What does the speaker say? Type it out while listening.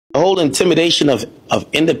The whole intimidation of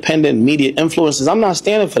independent media influencers, I'm not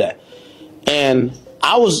standing for that. And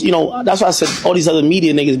I was, you know, that's why I said all these other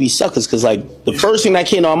media niggas be suckers, because like the first thing that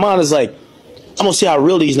came to my mind is like, I'm gonna see how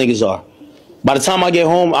real these niggas are. By the time I get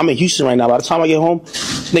home, I'm in Houston right now. By the time I get home,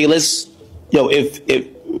 nigga, if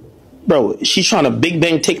bro, she's trying to Big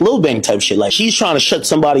Bang take Lil Bang type shit. Like, she's trying to shut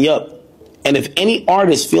somebody up. And if any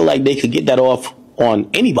artist feel like they could get that off on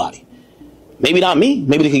anybody, maybe not me,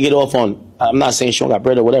 maybe they could get off on, I'm not saying she don't got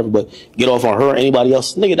bread or whatever, but get off on her or anybody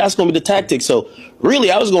else, nigga, that's gonna be the tactic. So really,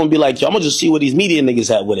 I was gonna be like, yo, I'm gonna just see what these media niggas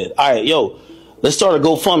have with it. All right, yo, let's start a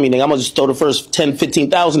GoFundMe, nigga. I'm gonna just throw the first 10,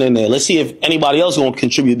 15,000 in there. Let's see if anybody else gonna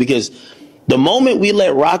contribute, because the moment we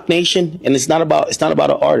let Rock Nation, and it's not about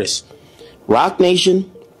an artist, Rock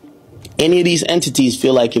Nation, any of these entities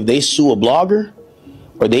feel like if they sue a blogger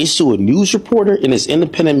or they sue a news reporter in this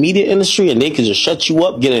independent media industry and they can just shut you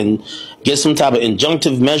up, get some type of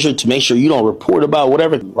injunctive measure to make sure you don't report about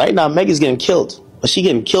whatever. Right now, Megan's getting killed, but she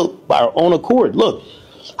getting killed by her own accord. Look,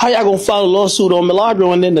 how y'all gonna file a lawsuit on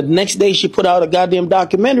Milagro and then the next day she put out a goddamn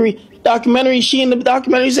documentary, she in the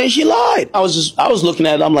documentary saying she lied. I was looking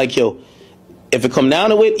at it, I'm like, yo, if it come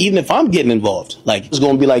down to it, even if I'm getting involved, like, it's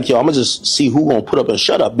gonna be like, yo, I'm gonna just see who gonna put up and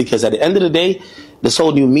shut up, because at the end of the day, this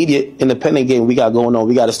whole new media independent game we got going on,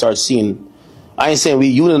 we got to start seeing, I ain't saying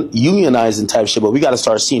we unionizing type shit, but we got to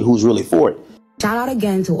start seeing who's really for it. Shout out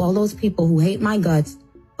again to all those people who hate my guts,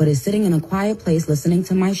 but is sitting in a quiet place listening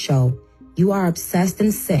to my show. You are obsessed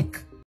and sick.